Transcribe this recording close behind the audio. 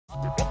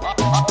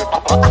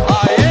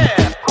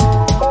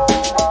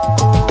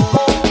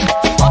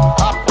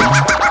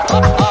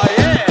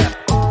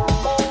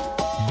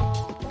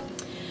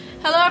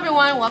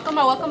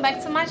Welcome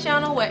back to my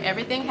channel where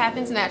everything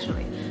happens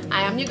naturally.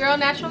 I am your girl,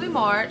 Naturally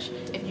Marge.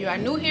 If you are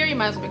new here, you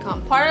might as well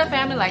become part of the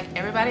family like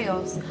everybody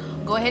else.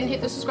 Go ahead and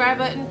hit the subscribe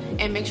button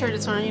and make sure to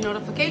turn on your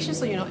notifications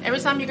so you know every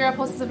time your girl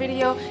posts a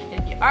video.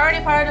 And if you're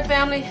already part of the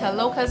family,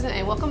 hello cousin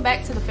and welcome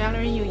back to the family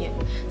reunion.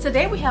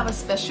 Today we have a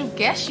special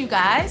guest, you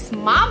guys.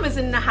 Mom is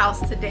in the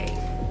house today.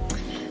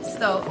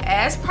 So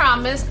as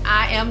promised,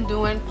 I am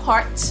doing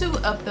part 2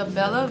 of the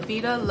Bella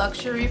Vita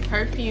Luxury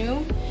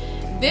Perfume.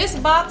 This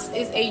box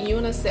is a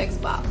unisex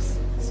box,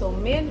 so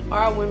men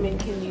or women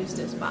can use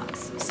this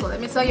box. So let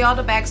me tell y'all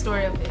the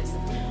backstory of this.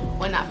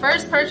 When I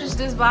first purchased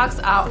this box,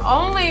 I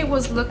only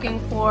was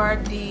looking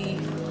for the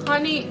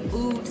Honey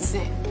Oud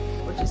scent,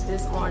 which is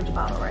this orange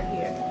bottle right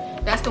here.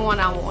 That's the one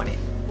I wanted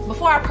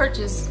before I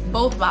purchased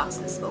both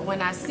boxes. But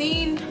when I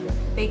seen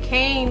they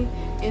came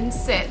in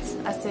sets,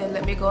 I said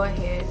let me go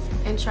ahead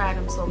and try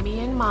them. So me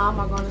and Mom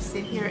are going to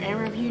sit here and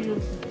review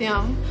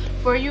them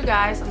for you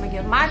guys. I'm gonna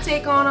give my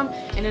take on them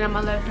and then I'm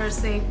gonna let her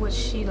say what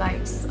she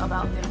likes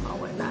about them or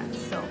whatnot.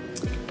 So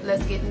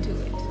let's get into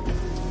it.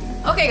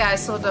 Okay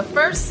guys, so the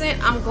first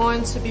scent I'm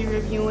going to be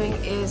reviewing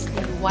is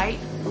the White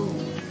Oud.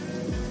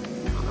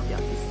 I don't know if y'all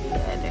can see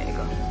that. There you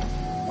go.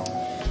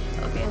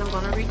 Okay, and I'm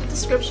gonna read the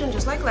description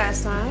just like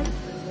last time.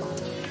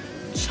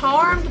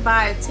 Charmed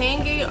by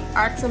tangy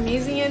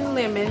artemisian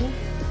lemon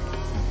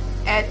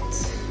at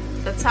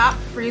the top,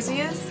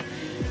 freesias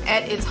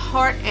at its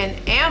heart, and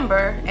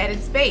amber at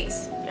its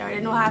base. You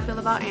already know how I feel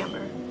about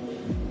amber.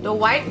 The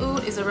White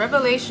Oud is a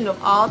revelation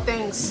of all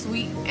things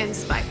sweet and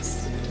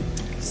spice.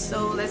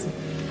 So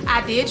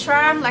I did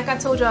try them like I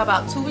told y'all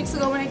about 2 weeks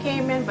ago when it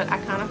came in, but I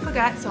kind of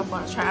forgot, so I'm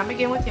going to try them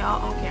again with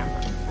y'all on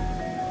camera.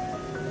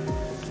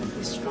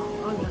 It's strong.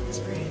 Oh, you have to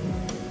spray it.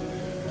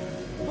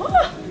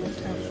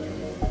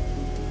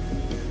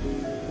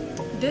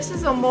 This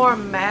is a more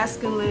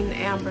masculine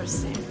amber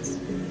scent.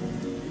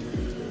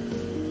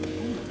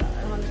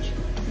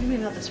 You may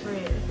not have to spray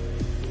it.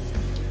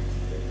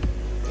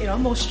 It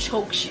almost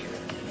chokes you.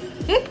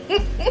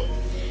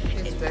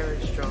 It's very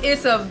strong.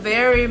 It's a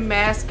very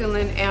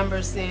masculine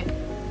amber scent.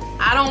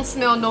 I don't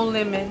smell no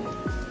lemon.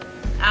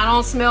 I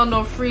don't smell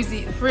no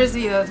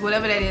freesias,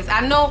 whatever that is.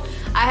 I know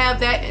I have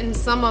that in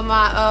some of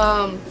my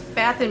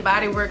Bath and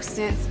Body Works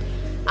scents.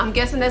 I'm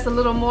guessing that's a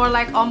little more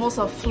like almost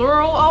a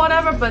floral or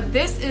whatever, but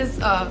this is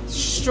a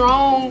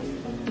strong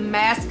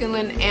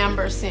masculine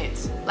amber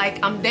scent. Like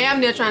I'm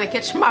damn near trying to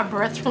catch my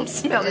breath from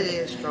smelling it. It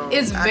is strong.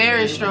 It's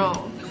very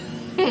strong.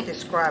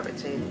 Describe it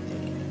to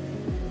anything.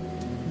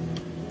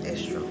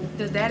 It's strong.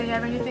 Does Daddy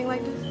have anything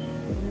like this?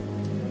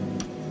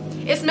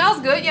 It smells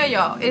good, yeah,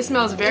 y'all. It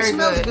smells very good. It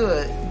smells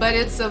good. But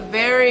it's a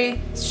very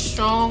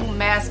strong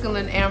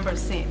masculine amber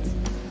scent.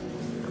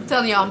 I'm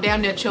telling y'all, I'm damn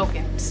near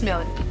choking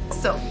smelling it.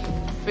 So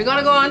we're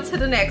gonna go on to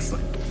the next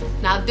one.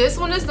 Now this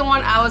one is the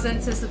one I was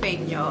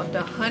anticipating, y'all,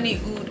 the Honey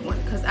Oud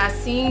one, because I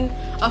seen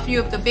a few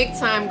of the big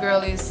time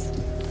girlies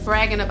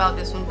bragging about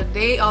this one, but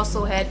they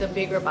also had the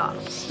bigger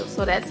bottles.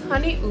 So that's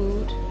Honey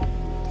Oud.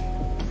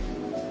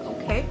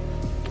 Okay.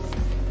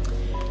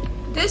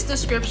 This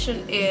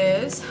description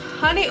is,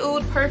 Honey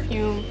Oud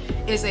perfume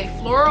is a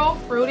floral,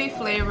 fruity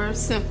flavor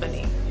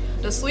symphony.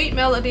 The sweet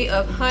melody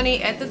of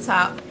honey at the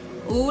top,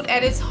 oud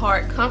at its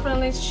heart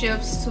comfortably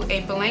shifts to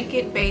a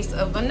blanket base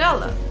of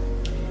vanilla.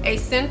 A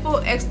sinful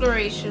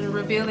exploration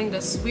revealing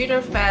the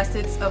sweeter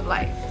facets of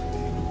life.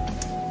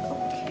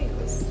 Okay,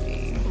 let's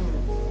see.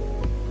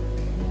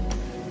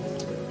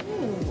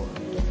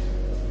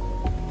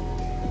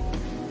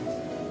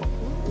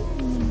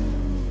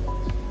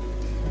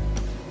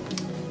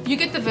 You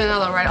get the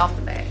vanilla right off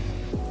the bat.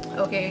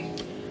 Okay.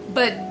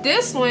 But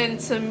this one,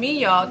 to me,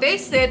 y'all, they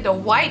said the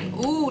White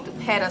Oud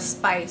had a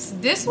spice.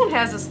 This one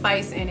has a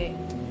spice in it.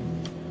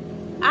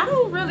 I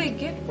don't really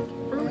get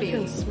fruity. You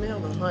can smell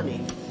the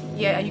honey.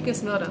 Yeah, you can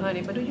smell the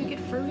honey, but do you get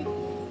fruity?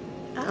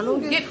 I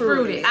don't get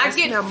fruity. I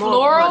get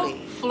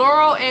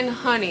floral and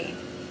honey,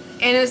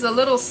 and it's a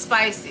little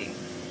spicy.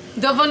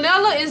 The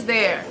vanilla is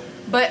there,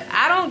 but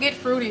I don't get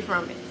fruity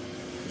from it.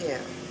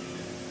 Yeah.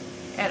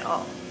 At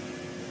all.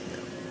 No.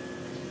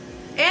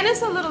 And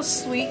it's a little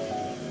sweet.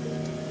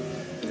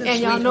 And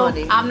y'all know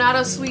honey. I'm not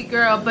a sweet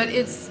girl, but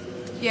it's,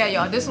 yeah,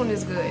 y'all, this one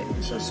is good.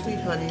 It's a sweet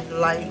honey,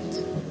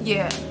 light.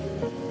 Yeah.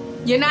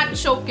 You're not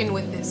choking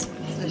with this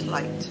one. It's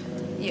light.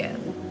 Yeah.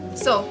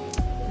 So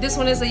this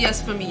one is a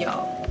yes for me,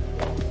 y'all.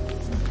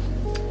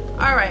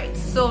 Alright,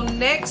 so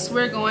next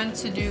we're going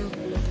to do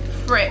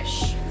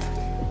Fresh.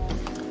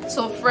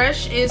 So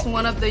Fresh is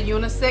one of the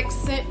unisex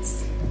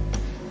scents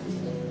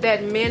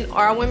that men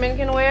or women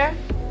can wear.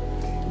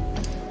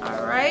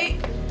 Alright,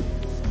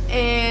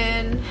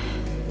 and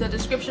the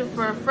description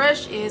for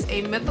Fresh is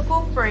a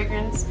mythical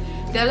fragrance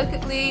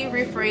delicately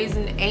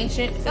rephrasing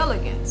ancient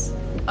elegance.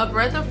 A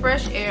breath of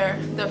fresh air,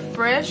 the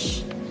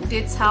Fresh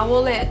de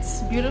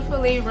Towelette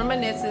beautifully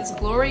reminisces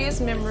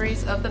glorious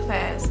memories of the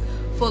past,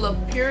 full of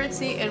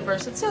purity and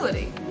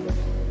versatility.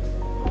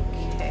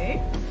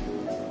 Okay.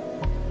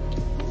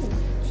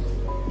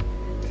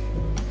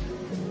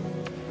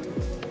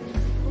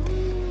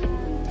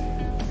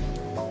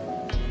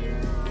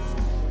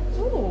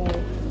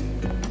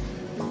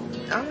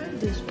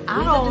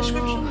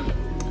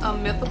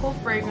 mythical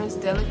fragrance,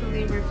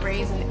 delicately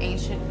rephrased in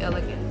ancient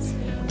elegance.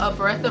 A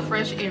breath of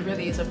fresh, it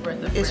really is a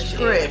breath of fresh It's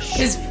air. fresh.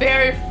 It's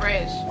very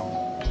fresh.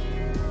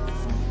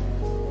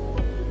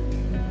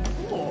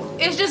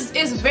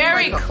 It's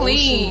very like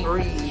clean. Ocean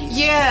breeze.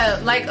 Yeah,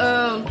 like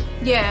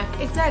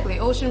yeah, exactly.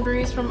 Ocean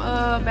breeze from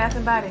Bath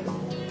and Body.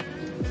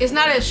 It's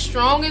not as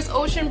strong as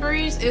ocean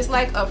breeze. It's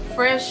like a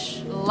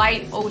fresh,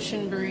 light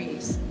ocean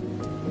breeze.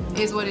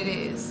 Is what it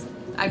is.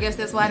 I guess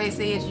that's why they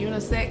say it's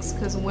unisex,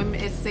 because women,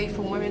 it's safe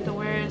for women to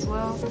wear as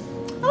well.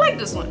 I like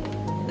this one.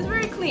 It's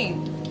very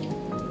clean.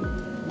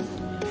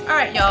 All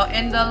right, y'all,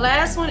 and the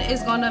last one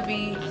is gonna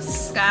be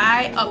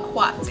Sky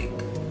Aquatic.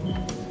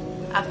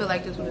 I feel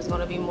like this one is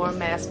gonna be more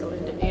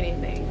masculine than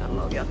anything. I don't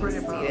know if y'all can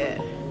see that.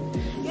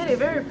 Yeah, they're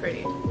very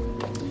pretty.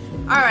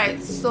 All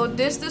right, so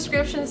this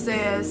description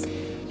says,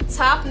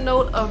 top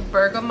note of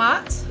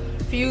bergamot,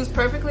 fused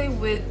perfectly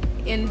with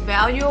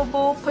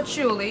invaluable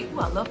patchouli. Oh,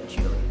 I love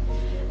patchouli.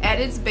 At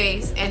its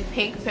base and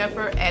pink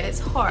pepper at its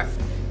heart.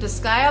 The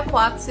Sky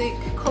Aquatic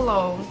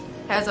cologne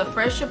has a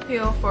fresh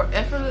appeal for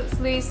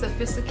effortlessly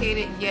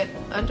sophisticated yet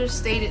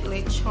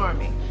understatedly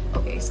charming.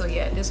 Okay, so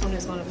yeah, this one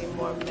is going to be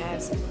more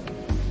masculine.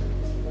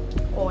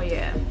 Oh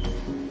yeah.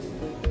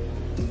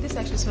 This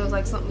actually smells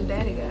like something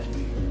Daddy got.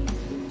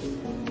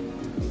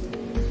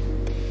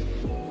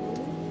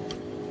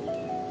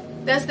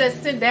 That's that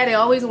scent Daddy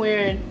always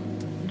wearing.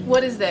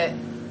 What is that?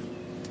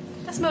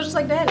 That smells just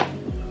like Daddy.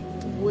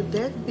 Would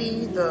that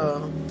be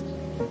the...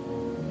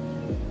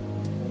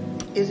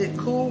 Is it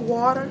cool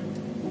water?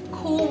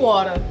 Cool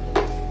water.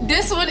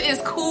 This one is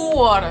cool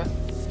water.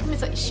 Let me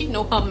say, she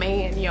know her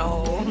man,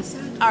 y'all.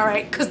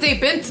 Alright, because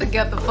they've been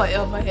together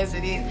forever as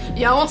it is.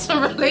 Y'all want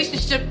some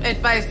relationship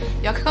advice?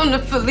 Y'all come to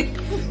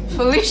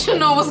Felicia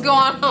know what's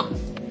going on.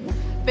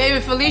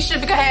 Baby, Felicia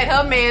had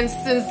her man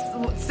since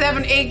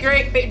 7th, 8th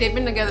grade. Baby, they've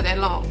been together that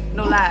long.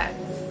 No lie.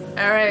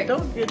 Alright.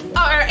 Don't get me.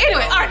 Alright,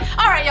 anyway,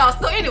 alright, y'all.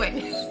 So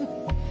anyway.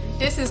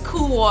 This is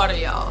cool water,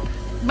 y'all.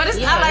 But it's,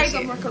 Yeah, I like it's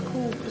it. like a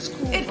cool, it's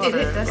cool It,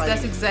 water.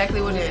 that's exactly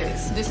what it Yeah.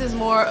 is. This is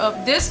more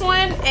of this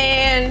one,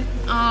 and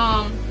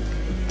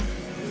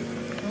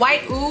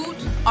white oud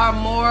are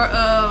more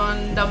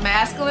on the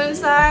masculine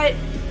side,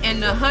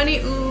 and the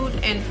honey oud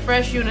and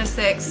fresh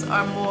unisex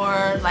are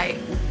more like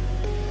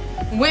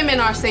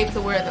women are safe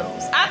to wear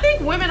those. I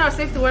think women are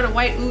safe to wear the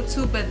white oud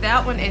too, but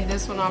that one and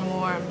this one are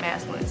more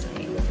masculine to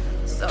me.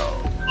 So,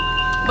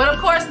 but of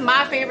course,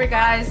 my favorite,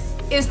 guys,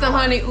 is the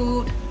honey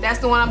oud. That's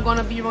the one I'm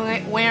gonna be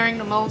wearing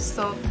the most.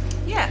 So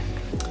yeah.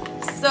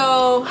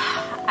 So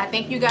I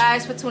thank you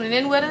guys for tuning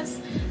in with us.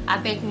 I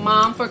thank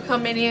Mom for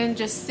coming in,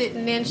 just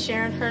sitting in,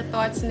 sharing her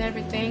thoughts and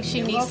everything.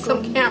 She needs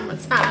some camera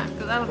time,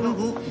 because I don't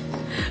know.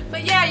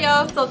 But yeah,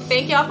 y'all, so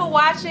thank y'all for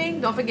watching.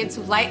 Don't forget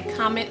to like,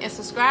 comment, and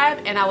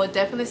subscribe, and I will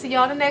definitely see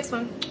y'all in the next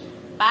one.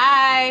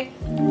 Bye.